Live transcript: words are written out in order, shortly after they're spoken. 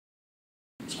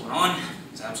What's going on?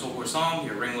 It's Absol Song,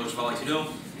 your Ring Lords Vale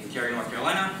Tudo in Cary, North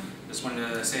Carolina. Just wanted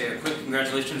to say a quick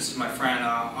congratulations to my friend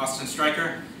Austin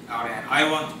Streicher out in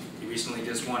Iowa. He recently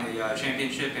just won a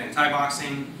championship in Thai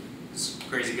boxing. It's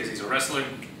crazy because he's a wrestler,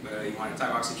 but he won a Thai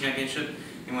boxing championship.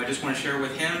 And I just want to share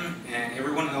with him and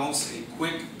everyone else a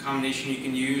quick combination you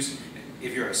can use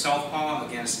if you're a southpaw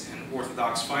against an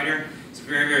orthodox fighter. It's a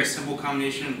very, very simple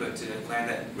combination, but to land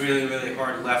that really, really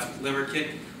hard left liver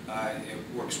kick, it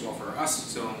works well for us,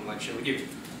 so I'm going to share with you.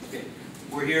 Okay,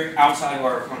 we're here outside of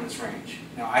our opponent's range.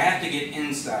 Now I have to get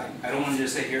inside. I don't want to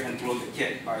just sit here and throw the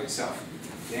kick by itself.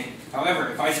 Okay? However,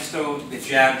 if I just throw the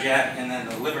jab, jab, and then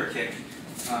the liver kick,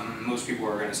 most people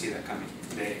are going to see that coming.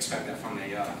 They expect that from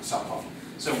a southpaw.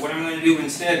 So what I'm going to do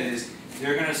instead is,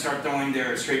 they're going to start throwing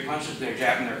their straight punches, their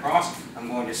jab and their cross. I'm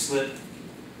going to slip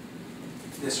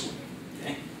this way.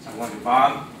 Okay? So I'm going to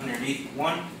bob underneath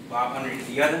one, bob underneath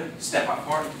the other, step up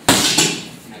hard,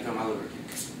 and I throw my liver kick.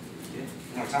 Okay?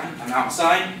 One more time. I'm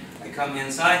outside. I come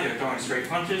inside. They're throwing straight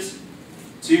punches.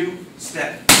 2,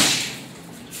 step.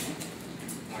 Okay?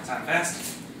 One more time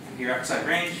fast. I'm here outside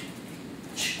range.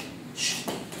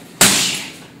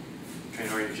 Train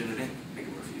already today.